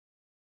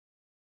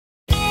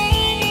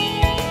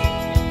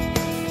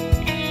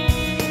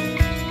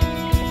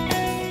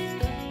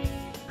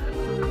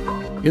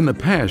In the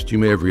past, you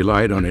may have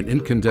relied on an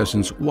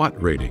incandescence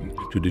watt rating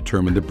to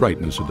determine the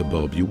brightness of the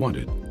bulb you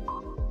wanted.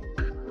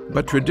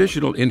 But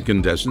traditional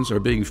incandescents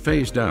are being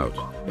phased out,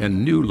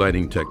 and new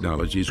lighting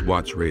technologies'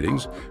 watts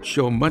ratings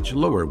show much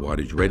lower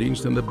wattage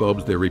ratings than the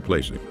bulbs they're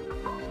replacing.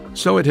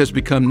 So it has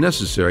become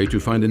necessary to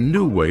find a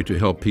new way to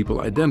help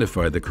people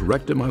identify the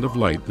correct amount of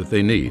light that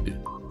they need.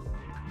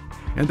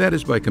 And that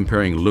is by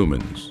comparing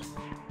lumens.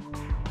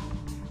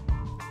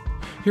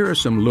 Here are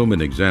some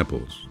lumen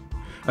examples.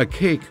 A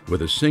cake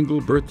with a single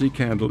birthday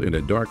candle in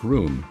a dark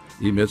room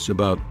emits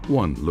about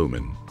 1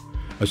 lumen.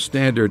 A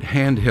standard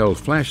handheld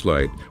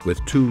flashlight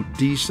with 2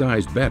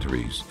 D-sized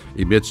batteries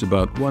emits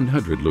about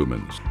 100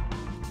 lumens.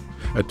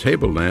 A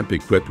table lamp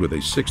equipped with a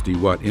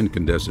 60-watt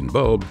incandescent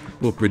bulb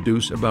will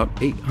produce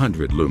about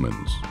 800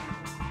 lumens.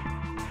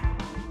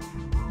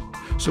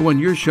 So when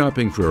you're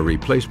shopping for a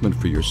replacement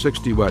for your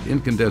 60-watt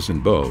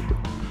incandescent bulb,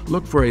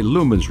 look for a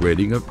lumens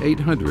rating of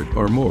 800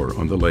 or more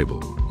on the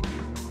label.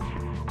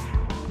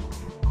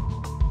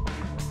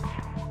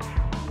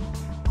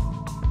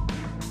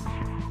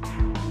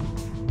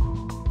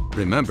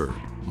 Remember,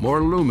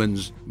 more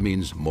lumens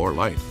means more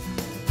light.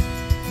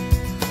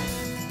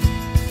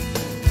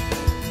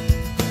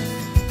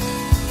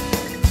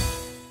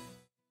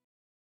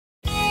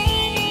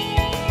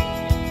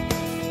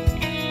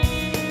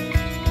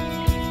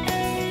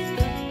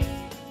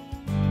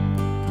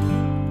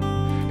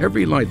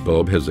 Every light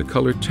bulb has a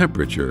color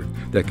temperature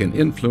that can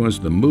influence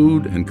the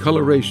mood and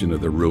coloration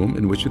of the room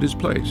in which it is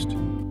placed.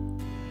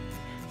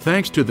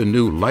 Thanks to the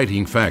new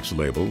Lighting Facts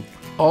label,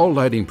 all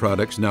lighting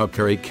products now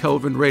carry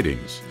Kelvin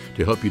ratings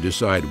to help you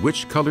decide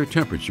which color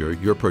temperature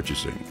you're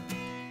purchasing.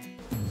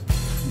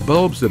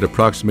 Bulbs that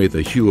approximate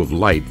the hue of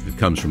light that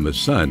comes from the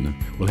sun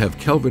will have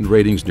Kelvin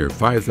ratings near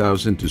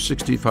 5,000 to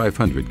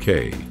 6,500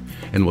 K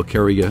and will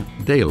carry a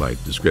daylight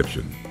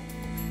description.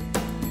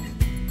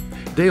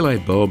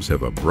 Daylight bulbs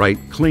have a bright,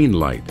 clean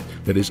light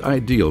that is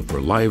ideal for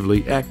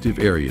lively, active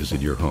areas in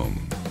your home.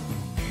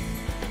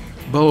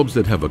 Bulbs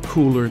that have a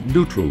cooler,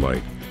 neutral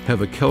light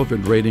have a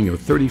Kelvin rating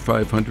of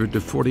 3,500 to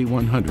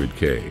 4,100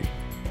 K.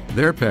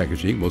 Their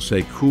packaging will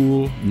say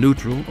cool,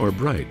 neutral, or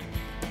bright.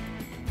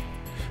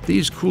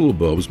 These cool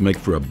bulbs make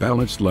for a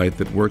balanced light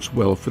that works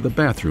well for the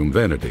bathroom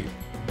vanity.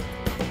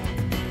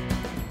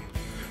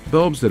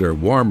 Bulbs that are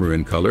warmer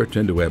in color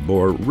tend to have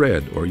more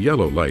red or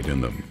yellow light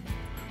in them.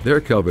 Their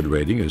Kelvin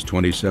rating is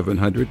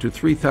 2,700 to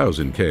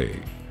 3,000 K.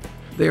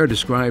 They are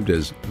described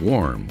as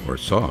warm or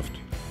soft.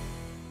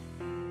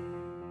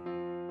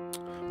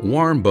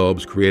 Warm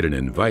bulbs create an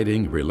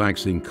inviting,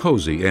 relaxing,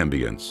 cozy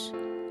ambience.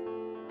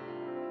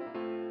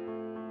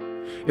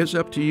 It's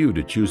up to you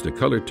to choose the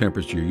color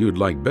temperature you'd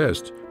like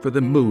best for the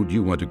mood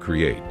you want to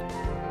create.